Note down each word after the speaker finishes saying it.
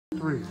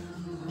3.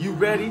 You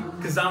ready?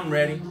 Cause I'm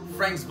ready.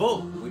 Frank's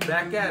Vote. We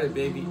back at it,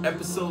 baby.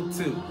 Episode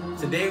 2.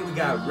 Today we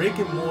got Rick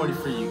and Morty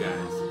for you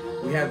guys.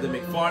 We have the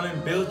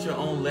McFarlane Build Your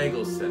Own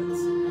Lego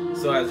sets.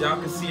 So as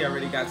y'all can see, I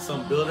already got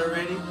some built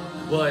already,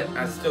 but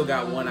I still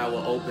got one I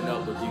will open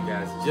up with you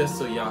guys just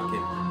so y'all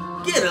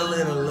can get a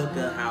little look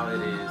at how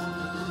it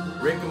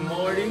is. Rick and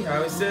Morty,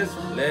 how it says,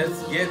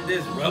 let's get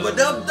this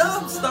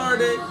rubber-dub-dub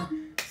started.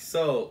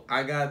 So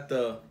I got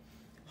the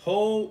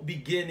whole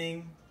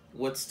beginning.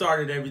 What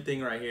started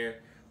everything right here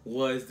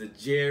was the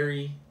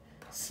Jerry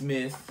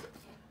Smith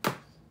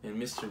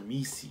and Mr.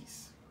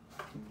 Mises.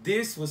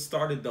 This was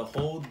started the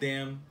whole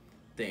damn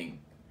thing.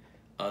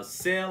 A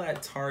sale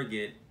at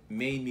Target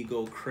made me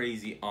go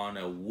crazy on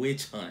a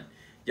witch hunt.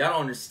 Y'all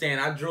don't understand.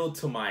 I drove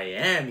to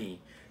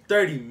Miami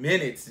 30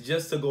 minutes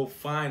just to go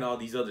find all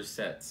these other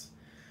sets.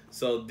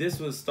 So this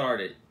was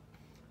started,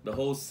 the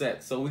whole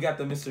set. So we got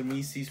the Mr.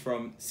 Mises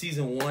from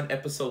season 1,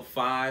 episode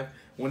 5,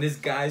 when this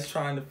guy's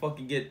trying to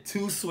fucking get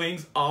 2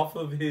 swings off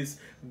of his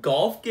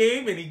golf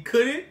game and he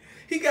couldn't.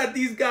 He got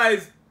these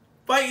guys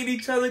fighting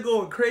each other,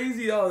 going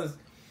crazy, all this.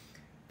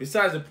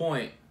 Besides the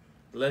point,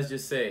 let's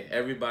just say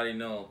everybody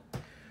know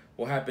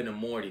what happened to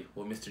Morty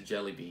with Mr.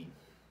 Jellybean.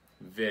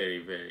 Very,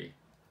 very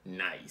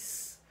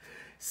nice.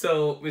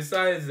 So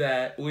besides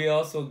that, we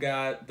also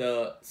got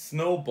the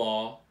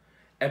Snowball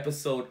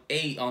episode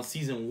 8 on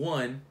season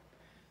 1.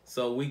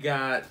 So we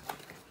got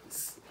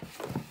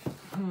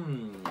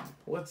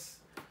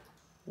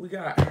we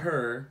got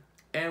her,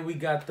 and we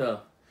got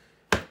the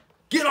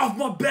get off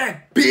my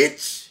back,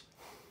 bitch,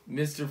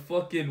 Mr.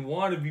 fucking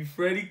wannabe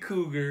Freddy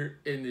Cougar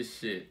in this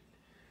shit.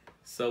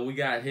 So we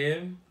got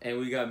him, and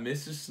we got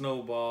Mr.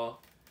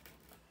 Snowball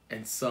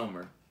and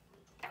Summer.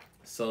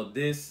 So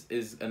this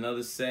is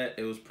another set.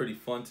 It was pretty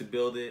fun to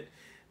build it.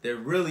 They're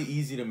really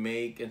easy to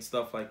make and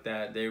stuff like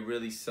that. They're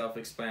really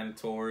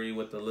self-explanatory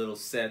with the little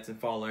sets and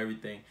follow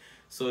everything.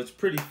 So it's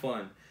pretty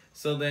fun.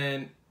 So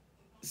then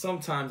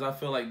sometimes I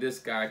feel like this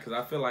guy, because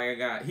I feel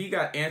like he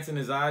got ants in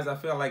his eyes. I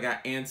feel like I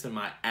got ants in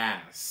my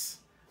ass.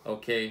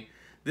 Okay?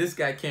 This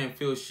guy can't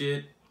feel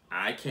shit.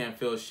 I can't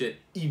feel shit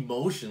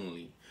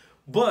emotionally.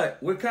 But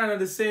we're kind of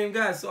the same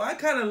guy. So I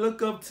kind of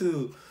look up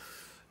to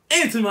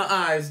ants in my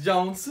eyes,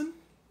 Johnson.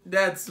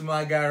 That's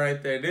my guy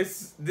right there.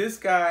 This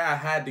guy, I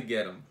had to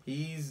get him.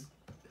 He's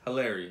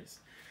hilarious.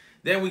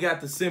 Then we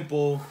got the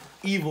simple,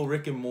 evil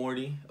Rick and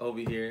Morty over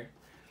here.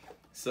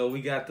 So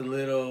we got the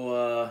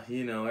little,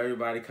 you know,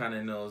 everybody kind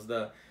of knows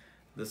the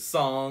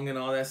song and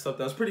all that stuff.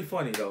 That was pretty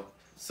funny, though.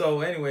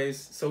 So anyways,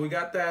 so we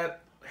got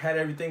that. Had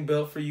everything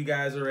built for you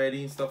guys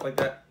already and stuff like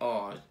that.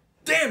 Oh,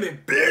 damn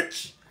it,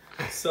 bitch!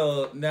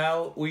 So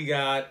now we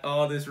got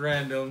all this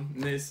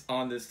randomness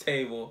on this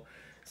table.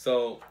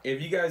 So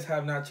if you guys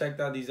have not checked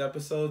out these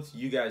episodes,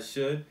 you guys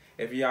should.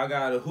 If y'all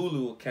got a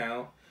Hulu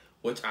account,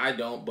 which I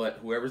don't, but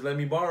whoever's let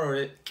me borrow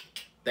it,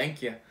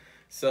 thank you.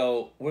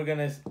 So we're going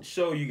to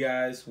show you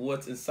guys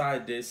what's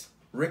inside this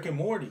Rick and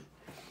Morty.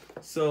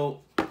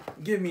 So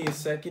give me a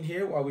second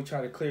here while we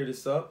try to clear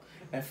this up.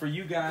 And for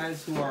you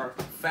guys who are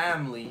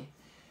family,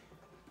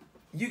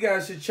 you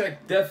guys should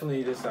check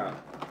definitely this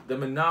out. The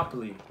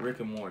Monopoly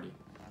Rick and Morty.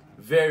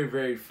 Very,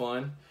 very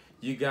fun.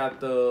 You got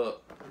the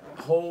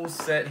whole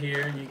set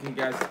here. You can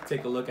guys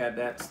take a look at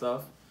that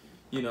stuff.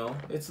 You know,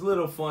 it's a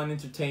little fun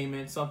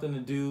entertainment, something to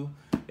do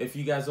if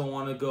you guys don't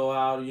want to go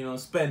out, you know,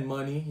 spend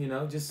money, you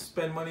know, just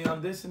spend money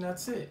on this and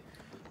that's it.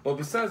 But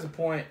besides the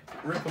point,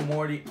 Rick and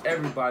Morty,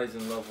 everybody's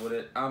in love with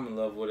it. I'm in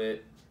love with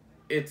it.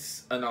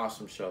 It's an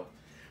awesome show.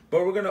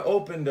 But we're going to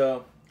open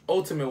the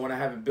ultimate one I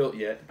haven't built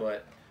yet,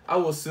 but I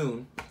will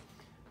soon.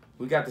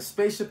 We got the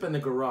spaceship in the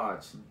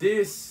garage.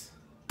 This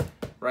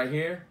right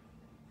here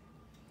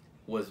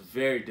was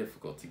very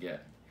difficult to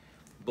get.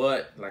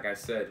 But like I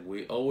said,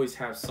 we always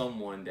have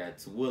someone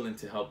that's willing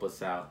to help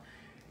us out.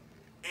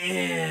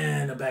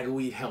 And a bag of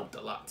weed helped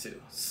a lot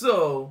too.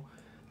 So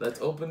let's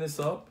open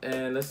this up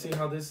and let's see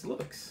how this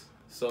looks.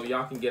 So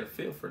y'all can get a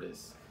feel for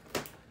this.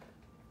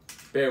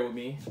 Bear with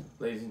me,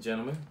 ladies and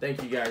gentlemen.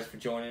 Thank you guys for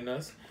joining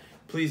us.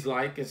 Please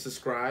like and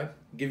subscribe.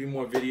 Give you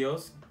more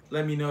videos.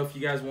 Let me know if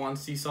you guys want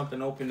to see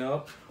something open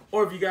up.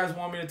 Or if you guys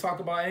want me to talk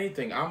about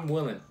anything. I'm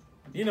willing.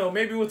 You know,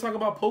 maybe we'll talk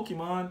about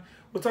Pokemon.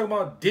 We'll talk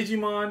about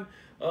Digimon.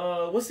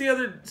 What's the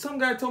other? Some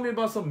guy told me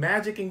about some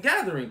Magic and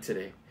Gathering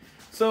today.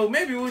 So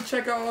maybe we'll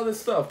check out all this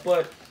stuff.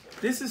 But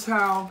this is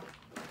how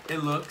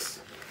it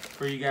looks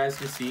for you guys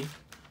to see.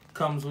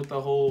 Comes with the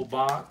whole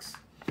box.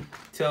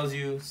 Tells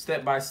you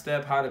step by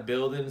step how to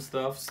build it and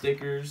stuff.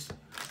 Stickers.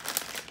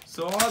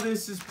 So all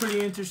this is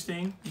pretty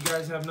interesting. You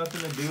guys have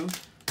nothing to do.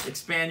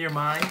 Expand your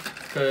mind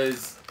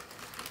because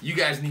you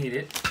guys need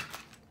it.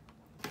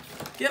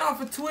 Get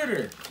off of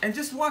Twitter and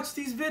just watch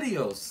these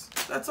videos.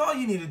 That's all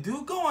you need to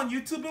do. Go on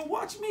YouTube and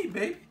watch me,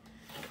 baby.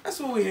 That's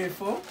what we're here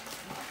for.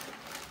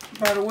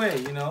 By the way,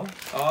 you know,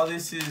 all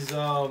this is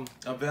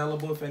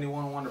available if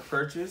anyone want to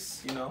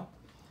purchase, you know.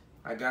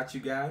 I got you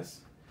guys.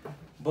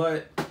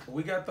 But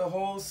we got the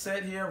whole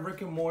set here,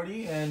 Rick and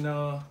Morty, and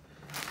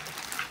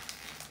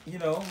you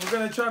know, we're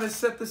going to try to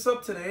set this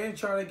up today and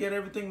try to get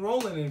everything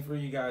rolling in for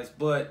you guys.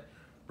 But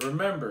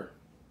remember,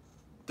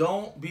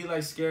 don't be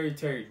like Scary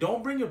Terry.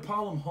 Don't bring your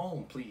problem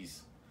home,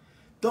 please.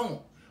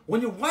 Don't.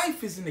 When your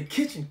wife is in the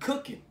kitchen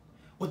cooking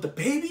with the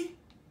baby,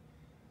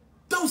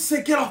 don't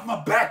say, get off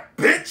my back,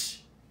 bitch.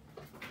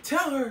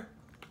 Tell her,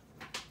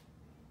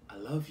 I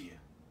love you.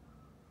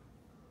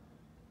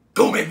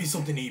 Go make me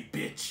something to eat,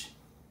 bitch.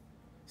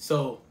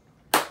 So,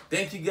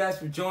 thank you guys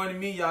for joining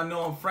me. Y'all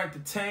know I'm Frank the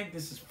Tank.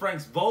 This is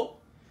Frank's Vote.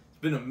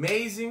 It's been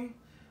amazing.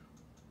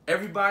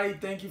 Everybody,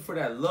 thank you for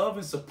that love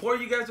and support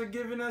you guys are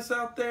giving us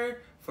out there.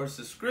 For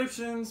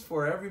subscriptions,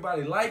 for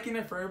everybody liking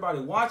it, for everybody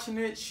watching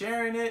it,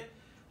 sharing it.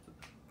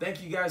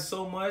 Thank you guys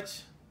so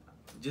much.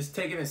 Just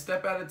taking it a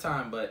step at a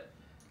time. But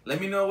let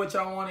me know what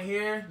y'all want to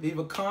hear. Leave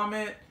a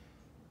comment.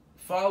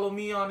 Follow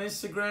me on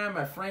Instagram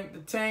at Frank the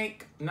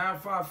Tank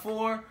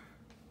 954.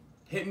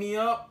 Hit me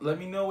up. Let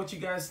me know what you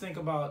guys think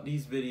about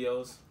these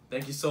videos.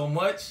 Thank you so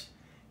much.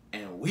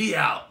 And we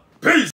out. Peace.